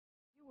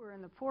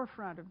in the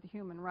forefront of the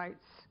human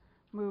rights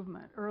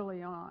movement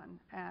early on,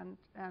 and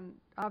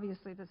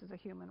obviously this is a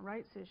human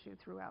rights issue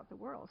throughout the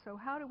world. So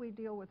how do we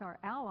deal with our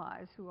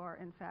allies who are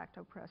in fact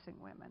oppressing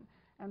women?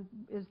 And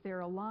is there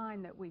a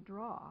line that we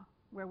draw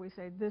where we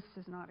say this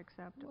is not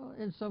acceptable? Well,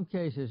 in some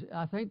cases,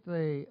 I think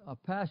the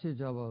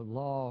passage of a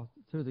law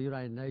through the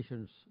United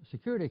Nations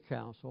Security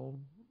Council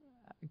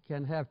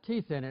can have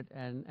teeth in it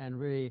and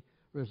really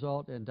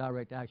result in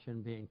direct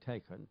action being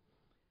taken.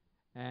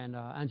 And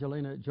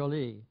Angelina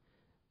Jolie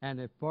and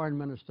the Foreign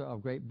Minister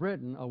of Great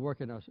Britain are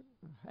working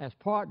as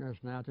partners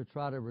now to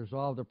try to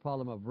resolve the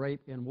problem of rape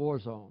in war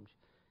zones.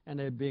 And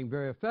they're being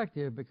very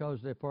effective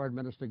because the Foreign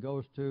Minister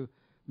goes to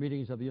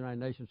meetings of the United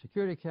Nations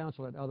Security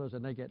Council and others,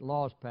 and they get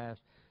laws passed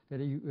that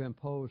you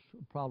impose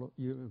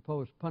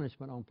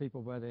punishment on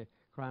people where the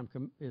crime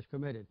is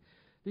committed.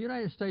 The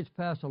United States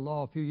passed a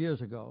law a few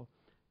years ago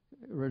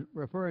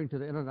referring to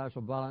the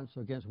International Violence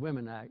Against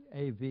Women Act,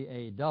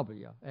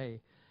 AVAW,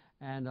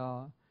 and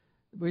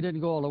we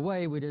didn't go all the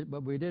way,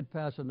 but we did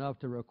pass enough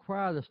to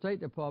require the State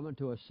Department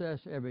to assess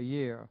every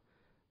year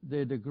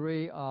the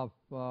degree of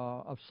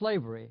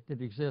slavery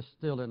that exists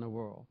still in the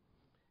world.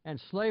 And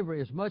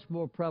slavery is much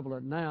more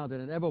prevalent now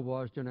than it ever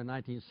was during the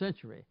 19th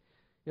century.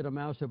 It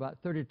amounts to about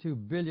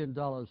 $32 billion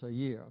a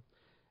year.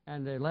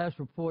 And the last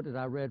report that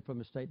I read from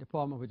the State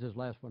Department, which is the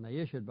last one they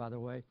issued, by the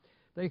way,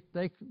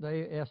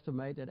 they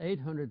estimate that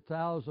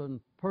 800,000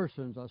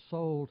 persons are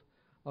sold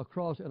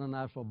across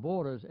international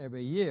borders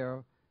every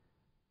year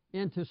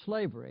into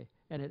slavery,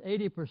 and that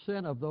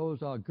 80% of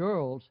those are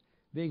girls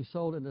being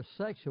sold into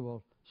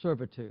sexual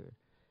servitude.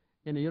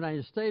 In the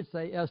United States,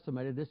 they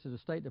estimated, this is the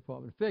State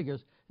Department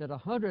figures, that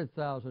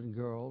 100,000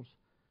 girls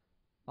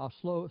are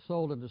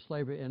sold into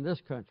slavery in this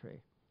country.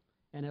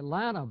 And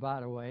Atlanta, by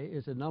the way,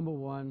 is the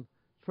 #1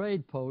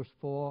 trade post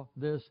for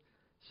this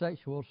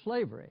sexual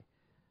slavery.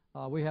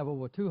 We have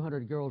over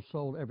 200 girls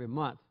sold every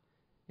month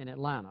in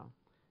Atlanta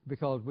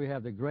because we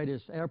have the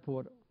greatest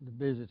airport, the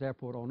busiest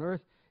airport on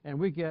earth, and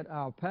we get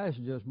our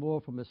passengers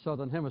more from the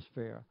southern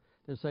hemisphere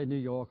than, say, New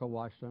York or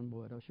Washington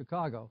would or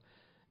Chicago.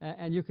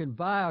 And you can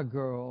buy a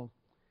girl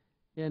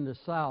in the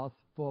South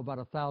for about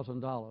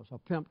 $1,000, a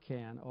pimp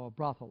can or a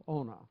brothel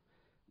owner.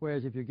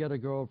 Whereas if you get a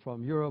girl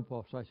from Europe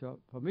or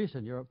from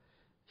Eastern Europe,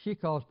 she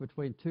costs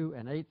between $2,000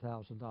 and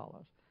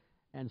 $8,000.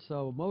 And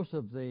so most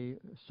of the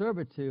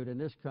servitude in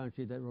this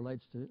country that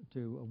relates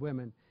to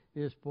women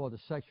is for the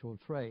sexual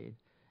trade.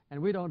 And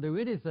we don't do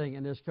anything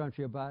in this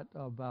country about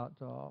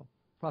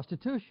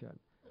prostitution.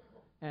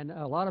 And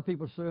a lot of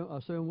people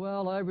assume,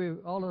 well,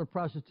 all of the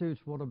prostitutes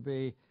want to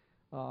be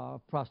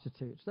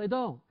prostitutes. They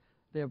don't.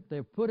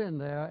 They're put in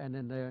there and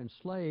then they're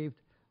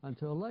enslaved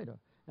until later.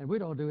 And we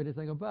don't do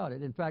anything about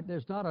it. In fact,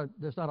 there's not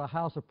a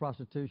house of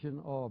prostitution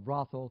or a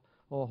brothel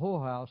or a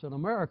whorehouse in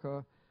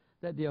America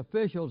that the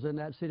officials in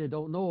that city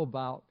don't know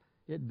about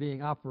it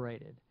being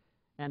operated.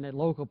 And the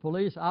local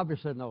police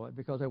obviously know it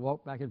because they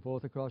walk back and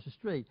forth across the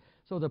street.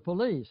 So the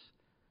police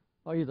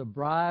are either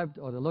bribed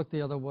or they look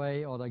the other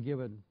way or they're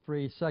given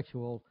free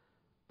sexual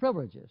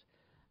privileges.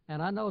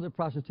 And I know that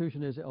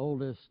prostitution is the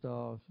oldest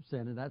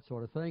sin and that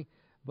sort of thing.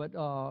 But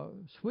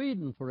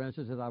Sweden, for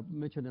instance, as I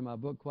mentioned in my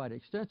book quite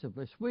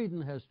extensively,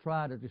 Sweden has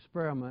tried an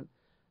experiment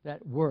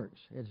that works.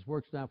 It's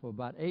worked now for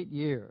about 8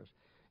 years.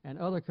 And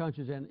other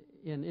countries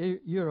in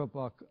Europe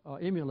are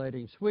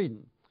emulating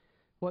Sweden.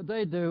 What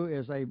they do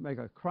is they make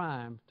a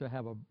crime to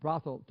have a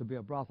brothel, to be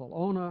a brothel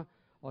owner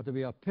or to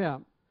be a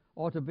pimp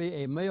or to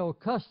be a male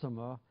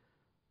customer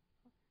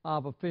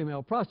of a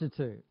female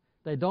prostitute.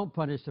 They don't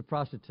punish the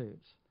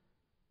prostitutes.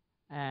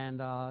 And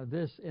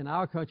this, in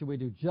our country, we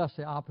do just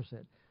the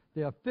opposite.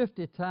 There are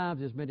 50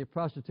 times as many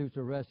prostitutes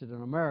arrested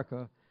in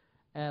America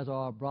as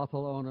are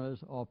brothel owners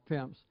or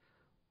pimps,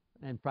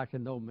 and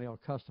practically no male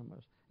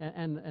customers.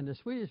 And the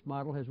Swedish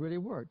model has really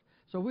worked.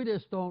 So we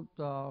just don't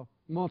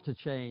want to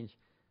change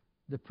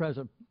the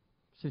present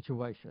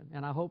situation.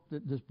 And I hope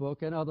that this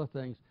book and other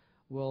things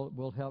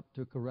will help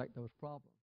to correct those problems.